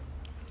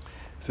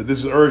 He said, this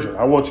is urgent.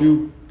 I want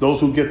you, those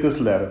who get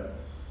this letter,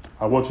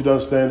 I want you to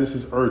understand this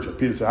is urgent.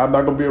 Peter said, I'm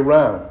not going to be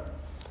around.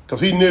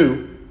 Because he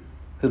knew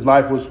his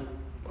life was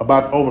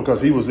about over,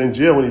 because he was in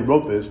jail when he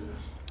wrote this,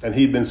 and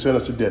he'd been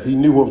sentenced to death. He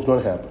knew what was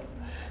going to happen.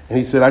 And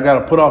he said, I got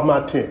to put off my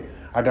tent.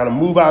 I got to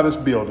move out of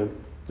this building,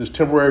 this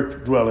temporary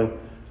dwelling.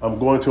 I'm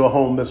going to a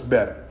home that's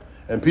better.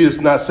 And Peter's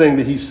not saying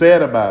that he's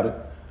sad about it.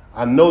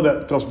 I know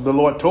that because the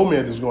Lord told me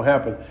that this was going to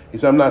happen. He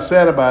said, I'm not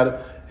sad about it.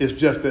 It's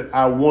just that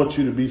I want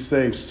you to be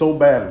saved so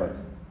badly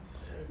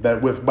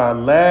that with my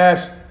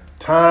last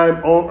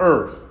time on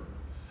earth,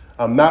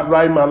 I'm not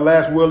writing my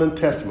last will and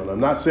testament. I'm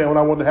not saying what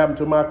I want to happen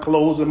to my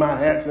clothes and my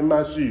hats and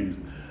my shoes.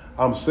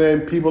 I'm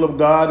saying, people of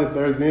God, if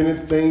there's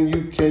anything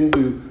you can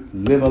do,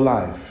 live a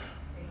life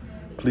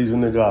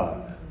pleasing to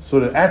God. So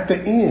that at the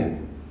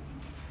end,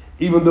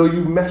 even though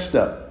you've messed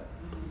up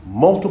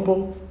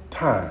multiple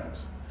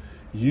times,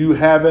 you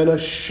have an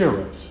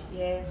assurance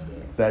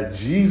that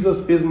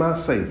Jesus is my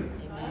Savior.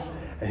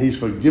 And he's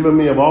forgiven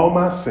me of all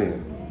my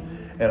sin.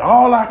 And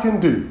all I can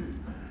do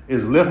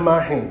is lift my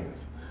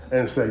hands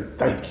and say,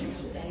 thank you.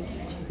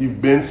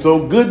 You've been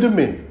so good to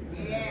me.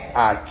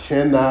 I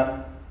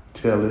cannot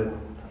tell it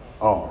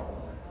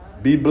all.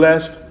 Be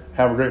blessed.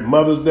 Have a great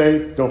Mother's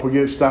Day. Don't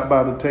forget to stop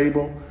by the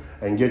table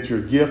and get your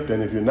gift.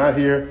 And if you're not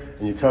here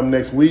and you come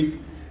next week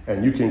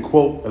and you can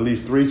quote at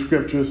least 3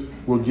 scriptures,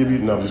 we'll give you,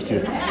 no, I'm just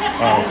kidding.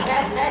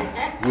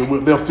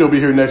 They'll still be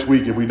here next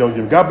week if we don't give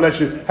them. God bless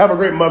you. Have a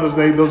great Mother's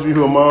Day. Those of you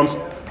who are moms,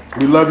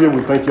 we love you.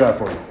 We thank God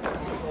for you.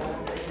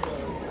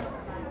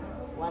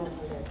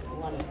 Wonderful.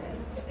 Wonderful.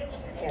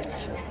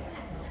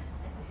 Yes.